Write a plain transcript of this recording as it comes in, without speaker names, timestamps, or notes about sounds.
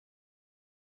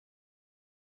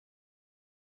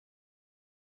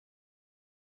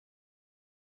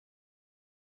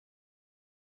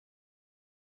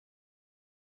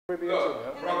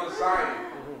Look, brother Zion,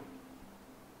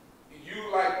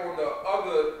 you like on the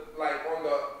other, like on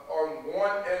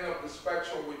one end of the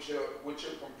spectrum with your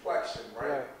complexion,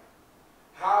 right?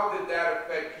 How did that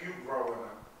affect you growing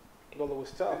up? Well, it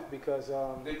was tough because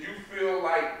did you feel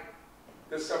like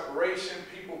the separation,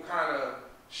 people kind of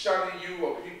shunning you,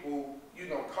 or people, you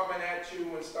know, coming at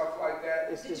you and stuff like that?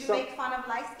 Did you make fun of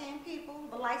light-skinned people,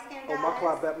 the light-skinned guys? Oh, my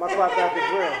clap back is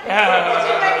real. Did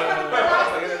you make fun of the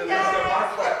light-skinned guys?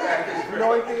 If you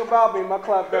know anything about me, my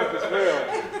clap back is real.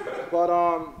 But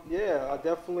yeah, I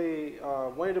definitely,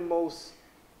 one of the most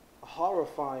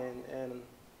horrifying and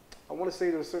I want to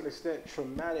say to a certain extent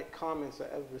traumatic comments I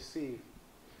ever received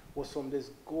was from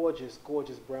this gorgeous,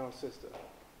 gorgeous brown sister.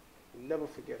 I'll never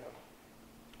forget her,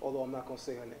 although I'm not going to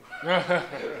say her name.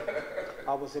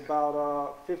 I was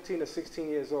about 15 or 16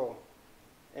 years old,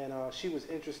 and she was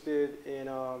interested in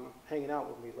hanging out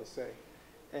with me, let's say.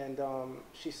 And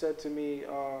she said to me,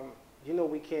 you know,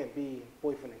 we can't be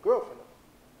boyfriend and girlfriend.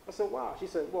 I said, wow. She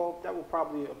said, well, that will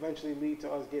probably eventually lead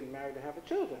to us getting married and having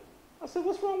children. I said,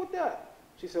 what's wrong with that?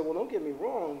 She said, well, don't get me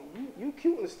wrong. You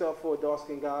cute and stuff for a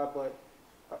dark-skinned guy, but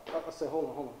I said, hold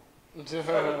on.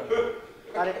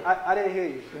 I didn't hear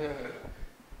you.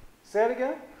 Say it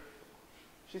again?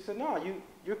 She said, no,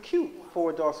 you're cute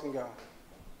for a dark-skinned guy.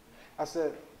 I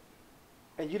said,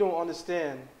 and you don't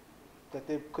understand that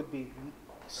there could be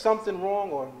something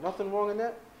wrong or nothing wrong in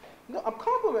that? No, I'm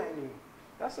complimenting you.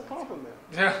 That's a compliment.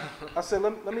 I said,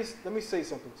 let me say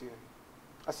something to you.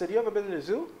 I said, you ever been in the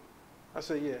zoo? I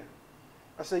said, yeah.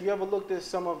 I said, you ever looked at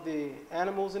some of the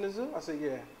animals in the zoo? I said,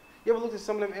 yeah. You ever looked at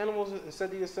some of them animals and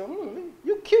said to yourself,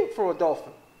 you cute for a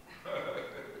dolphin?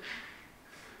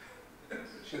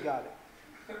 She got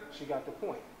it. She got the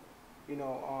point. You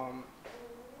know,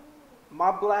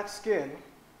 my black skin,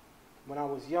 when I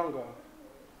was younger,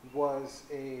 was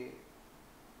a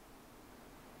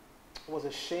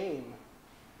shame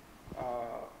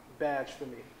badge for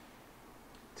me.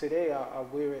 Today, I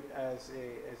wear it as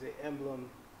an emblem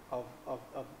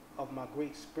of my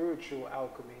great spiritual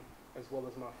alchemy as well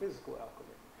as my physical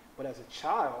alchemy. But as a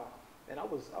child, and I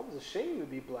was ashamed to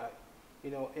be black.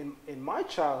 You know, in my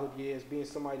childhood years, being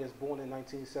somebody that's born in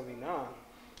 1979,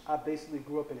 I basically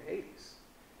grew up in the 80s.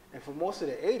 And for most of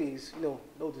the 80s, you know,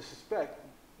 no disrespect,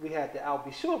 we had the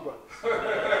Albie Shore brothers.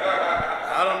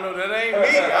 I don't know, that ain't me.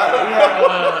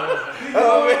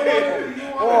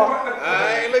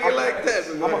 I ain't looking like that.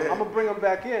 I'm going to bring them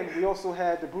back in. We also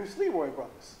had the Bruce Leroy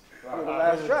brothers, you know, the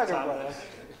Last Dragon brothers.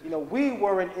 You know, we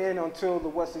weren't in until the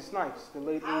Wesley Snipes, the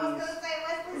late 80s. I was going to say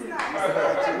Wesley Snipes.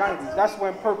 The 1990s. That's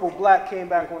when Purple Black came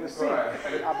back on the scene.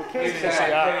 I became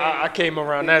I came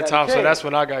around that time, so that's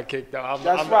when I got kicked out.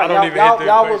 That's right.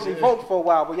 Y'all was revoked for a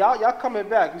while, but y'all coming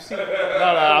back. You see? No,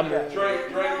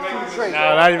 Drake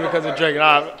not even because of Drake.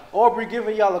 Aubrey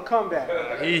giving y'all a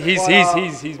comeback. He's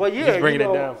bringing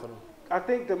it down for them. I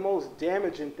think the most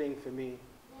damaging thing for me,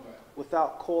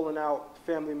 without calling out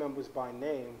family members by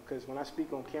name, because when I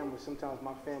speak on camera, sometimes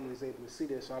my family is able to see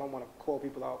this, so I don't want to call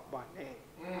people out by name.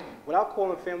 Without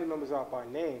calling family members out by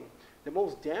name, the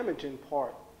most damaging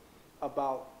part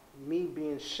about me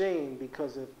being shamed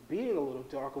because of being a little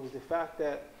darker was the fact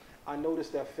that I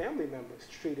noticed that family members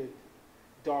treated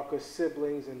darker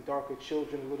siblings and darker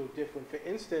children a little different. For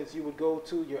instance, you would go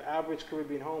to your average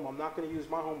Caribbean home. I'm not going to use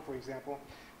my home, for example,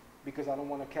 because I don't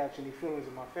want to catch any feelings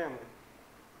in my family.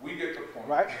 We get the point.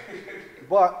 Right?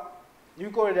 But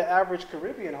you go to the average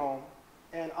Caribbean home,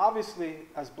 and obviously,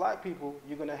 as black people,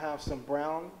 you're going to have some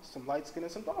brown, some light-skinned,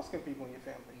 and some dark-skinned people in your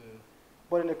family. Yeah.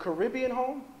 But in a Caribbean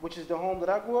home, which is the home that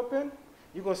I grew up in,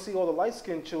 you're going to see all the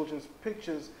light-skinned children's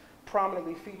pictures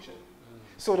prominently featured.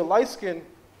 So the light-skinned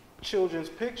children's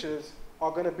pictures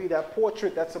are going to be that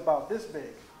portrait that's about this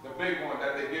big. The big one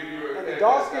that they give you. And the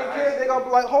dark-skinned kid, they're going to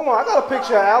be like, hold on, I got a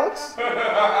picture of Alex.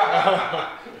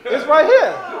 It's right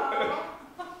here.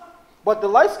 But the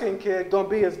light-skinned kid going to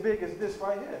be as big as this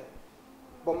right here.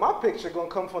 But my picture going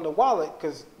to come from the wallet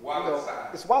because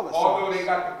it's wallet size. Although they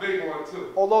got the big one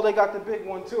too. Although they got the big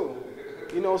one too.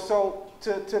 You know, so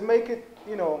to make it,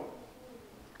 you know,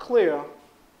 clear,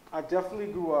 I definitely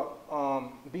grew up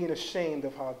being ashamed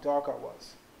of how dark I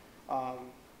was.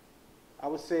 I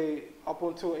would say up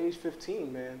until age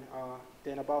 15, man.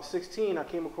 Then about 16, I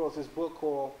came across this book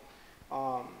called,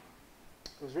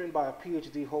 it was written by a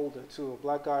PhD holder too, a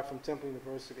black guy from Temple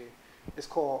University. It's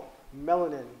called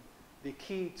Melanin, The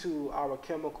Key to Our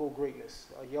Chemical Greatness,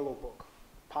 a yellow book,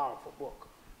 powerful book.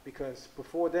 Because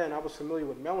before then, I was familiar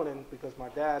with melanin because my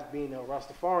dad, being a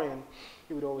Rastafarian,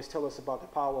 he would always tell us about the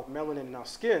power of melanin in our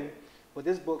skin, But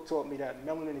this book taught me that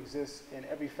melanin exists in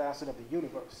every facet of the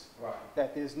universe. Right.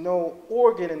 That there's no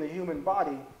organ in the human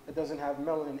body that doesn't have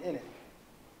melanin in it.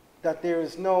 That there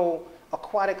is no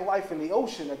aquatic life in the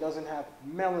ocean that doesn't have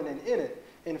melanin in it.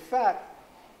 In fact,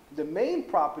 the main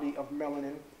property of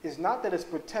melanin is not that it's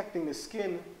protecting the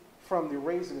skin from the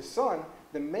rays of the sun.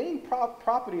 The main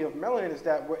property of melanin is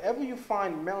that wherever you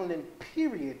find melanin,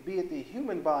 period, be it the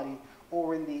human body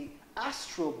or in the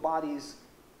astral bodies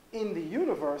in the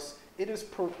universe, it is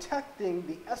protecting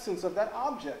the essence of that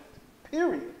object,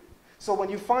 period. So when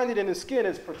you find it in the skin,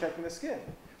 it's protecting the skin.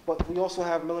 But we also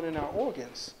have melanin in our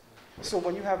organs. So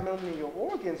when you have melanin in your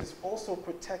organs, it's also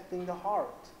protecting the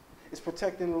heart. It's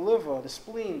protecting the liver, the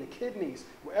spleen, the kidneys.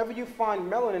 Wherever you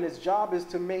find melanin, its job is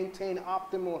to maintain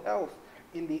optimal health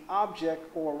in the object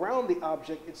or around the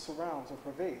object it surrounds or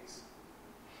pervades.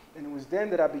 And it was then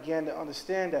that I began to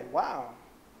understand that, wow,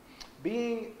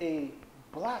 being a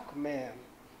black man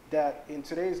that in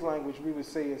today's language we would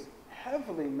say is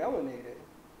heavily melanated,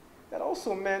 that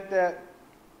also meant that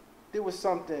there was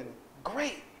something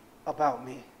great about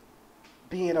me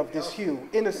being of this hue,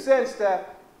 in the sense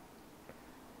that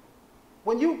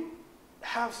when you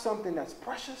have something that's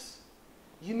precious,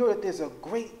 you know that there's a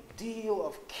great deal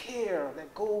of care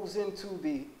that goes into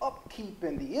the upkeep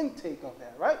and the intake of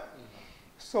that, right? Mm-hmm.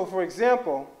 So for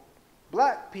example,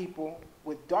 black people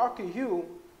with darker hue,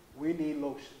 we need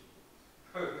lotion.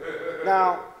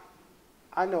 Now,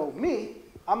 I know me,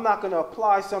 I'm not going to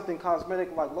apply something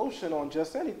cosmetic like lotion on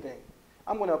just anything.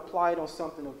 I'm going to apply it on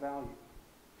something of value.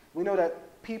 We know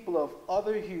that people of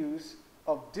other hues,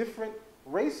 of different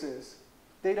races,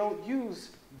 they don't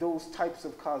use those types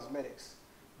of cosmetics,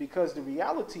 because the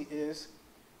reality is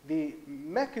the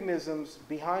mechanisms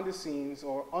behind the scenes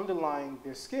or underlying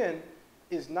their skin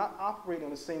is not operating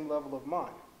on the same level of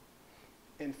mine.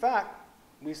 In fact,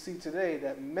 we see today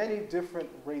that many different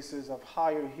races of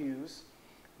higher hues,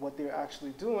 what they're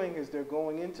actually doing is they're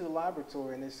going into the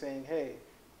laboratory and they're saying, hey,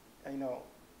 you know,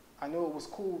 I know it was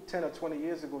cool 10 or 20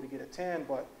 years ago to get a tan,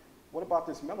 but what about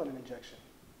this melanin injection?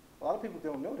 A lot of people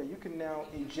don't know that you can now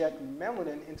inject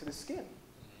melanin into the skin.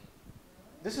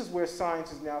 This is where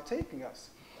science is now taking us.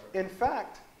 In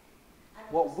fact,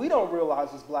 what we don't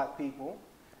realize as black people,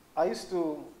 I used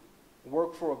to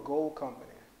work for a gold company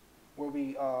where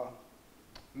we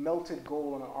melted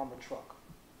gold on an armored truck.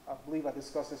 I believe I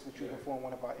discussed this with you before in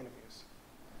one of our interviews.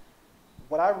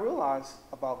 What I realized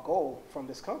about gold from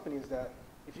this company is that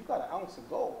if you got an ounce of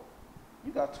gold,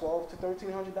 you got $1,200 to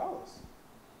 $1,300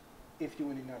 if you're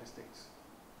in the United States.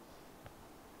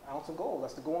 An ounce of gold,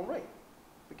 that's the going rate.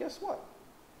 But guess what?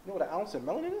 You know what an ounce of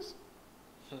melanin is?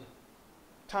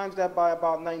 Times that by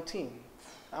about 19.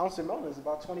 An ounce of melanin is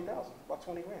about 20,000, about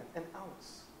 20 grand, an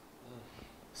ounce.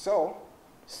 So,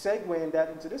 segueing that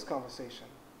into this conversation,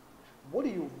 what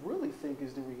do you really think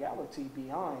is the reality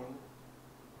behind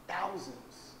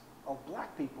thousands of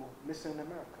black people missing in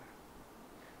America?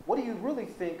 What do you really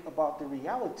think about the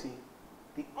reality,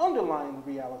 the underlying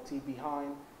reality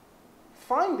behind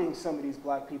finding some of these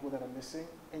black people that are missing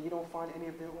and you don't find any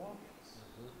of their organs?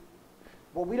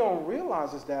 What we don't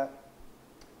realize is that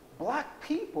black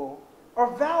people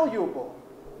are valuable,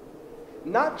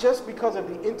 not just because of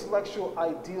the intellectual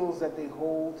ideals that they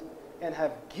hold and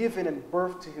have given and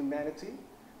birth to humanity,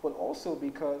 but also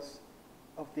because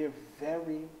of their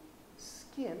very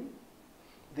skin,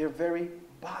 their very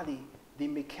body, the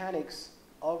mechanics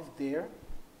of their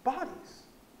bodies.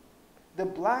 The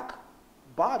black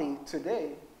body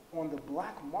today on the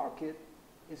black market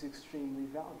is extremely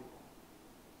valuable.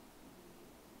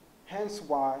 Hence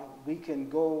why we can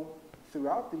go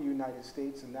throughout the United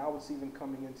States, and now it's even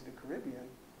coming into the Caribbean,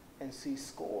 and see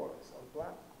scores of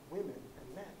black women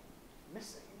and men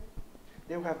missing.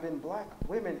 There have been black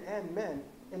women and men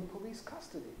in police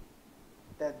custody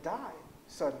that died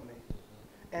suddenly.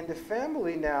 And the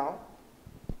family now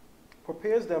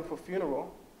prepares them for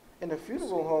funeral, and the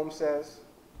funeral home says,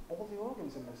 all the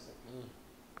organs are missing.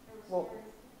 Well,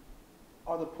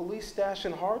 are the police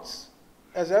stashing hearts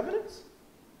as evidence?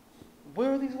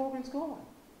 Where are these organs going?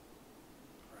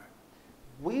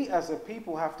 We as a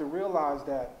people have to realize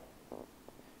that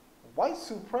white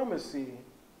supremacy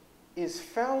is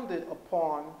founded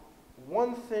upon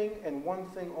one thing and one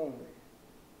thing only,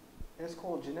 and it's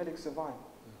called genetic survival.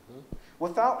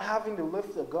 Without having to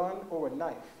lift a gun or a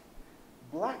knife,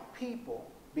 black people,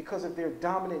 because of their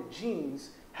dominant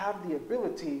genes, have the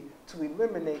ability to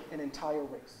eliminate an entire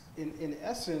race. In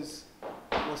essence,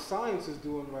 what science is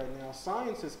doing right now,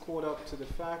 science has caught up to the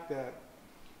fact that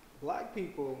black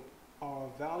people are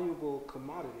a valuable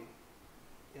commodity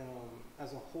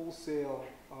as a wholesale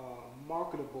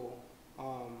marketable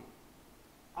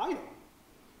item.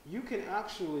 you can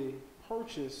actually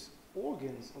purchase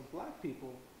organs of black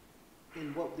people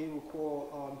in what they would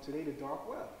call today the dark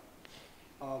web,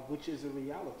 which is a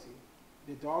reality.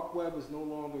 The dark web is no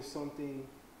longer something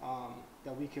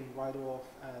that we can write off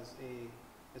as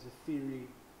a theory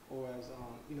or as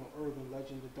urban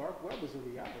legend. The dark web is a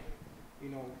reality,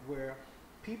 where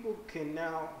people can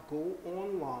now go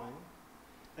online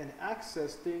and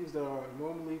access things that are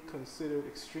normally considered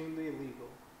extremely illegal,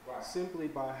 simply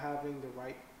by having the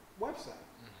right website.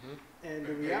 And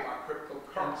the reality,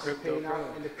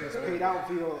 it's paid out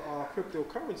via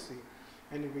cryptocurrency.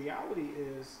 And the reality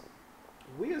is,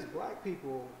 we as black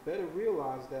people better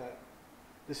realize that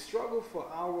the struggle for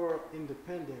our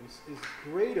independence is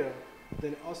greater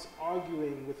than us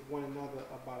arguing with one another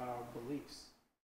about our beliefs.